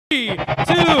3, 2, 1, go!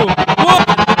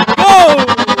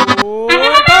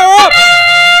 Power up!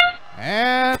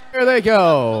 And here they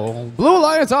go. Blue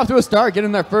Alliance off to a start,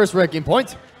 getting their first ranking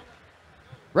point.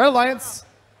 Red Alliance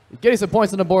getting some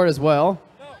points on the board as well.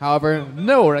 However,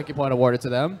 no ranking point awarded to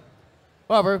them.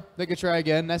 However, they could try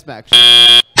again. Nice match.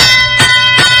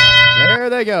 There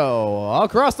they go.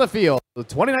 Across the field. The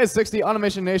 2960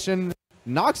 Automation Nation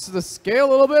knocks the scale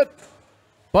a little bit,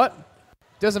 but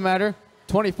doesn't matter.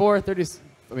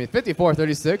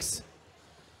 54-36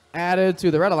 added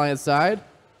to the Red Alliance side.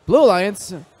 Blue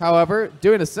Alliance, however,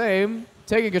 doing the same,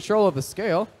 taking control of the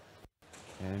scale.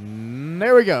 And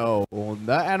there we go.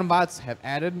 The Atom Bots have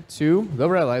added to the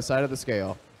Red Alliance side of the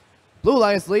scale. Blue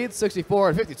Alliance leads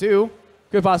 64-52.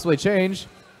 Could possibly change.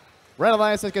 Red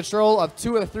Alliance has control of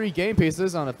 2 of the 3 game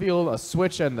pieces on the field, a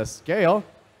switch and the scale.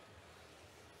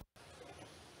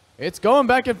 It's going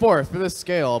back and forth for this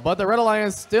scale, but the Red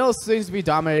Alliance still seems to be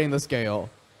dominating the scale.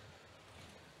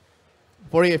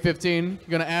 48-15,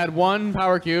 going to add 1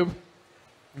 power cube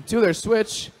to their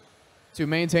switch to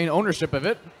maintain ownership of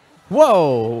it.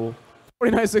 Whoa!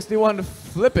 49-61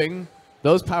 flipping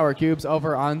those power cubes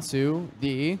over onto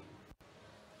the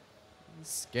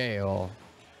scale.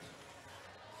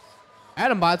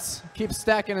 Atom Bots keep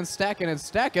stacking and stacking and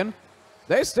stacking.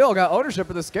 They still got ownership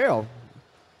of the scale.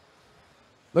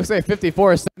 Looks like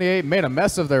 54-78 made a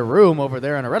mess of their room over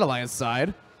there on the Red Alliance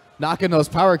side, knocking those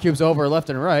power cubes over left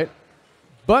and right.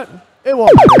 But it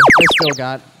won't matter.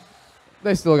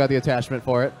 They still got the attachment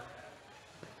for it.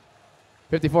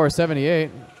 54-78.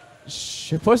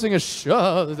 Pushing a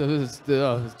shove.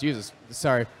 Jesus,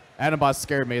 sorry. Atom Bots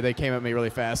scared me. They came at me really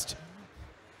fast.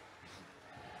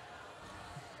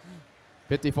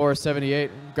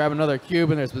 54-78. Grab another cube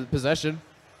in their possession.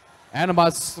 Atom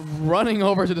Bots running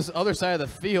over to this other side of the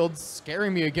field,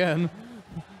 scaring me again.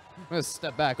 I'm going to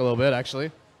step back a little bit,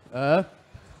 actually.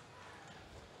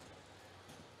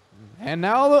 And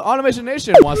now the Automation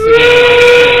Nation wants to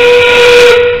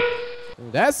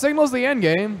get. That signals the end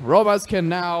game. Robots can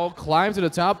now climb to the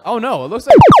top. Oh no, it looks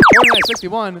like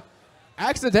 49-61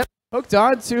 accidentally hooked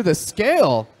onto the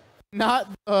scale, not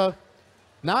the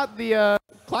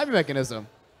climbing mechanism.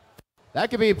 That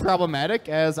could be problematic,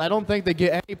 as I don't think they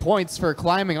get any points for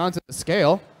climbing onto the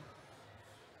scale.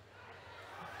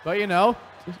 But you know,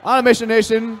 Automation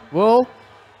Nation will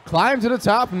climb to the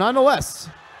top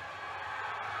nonetheless.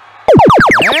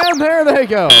 And there they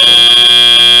go.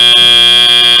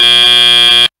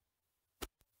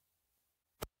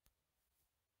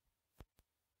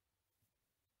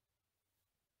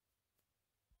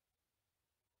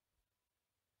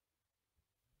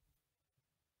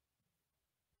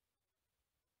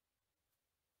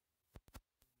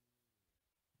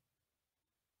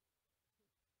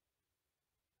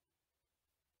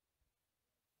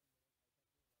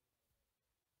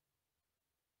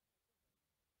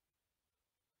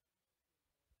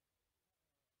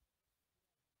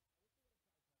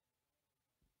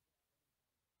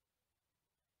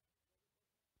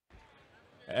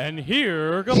 And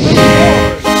here comes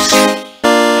the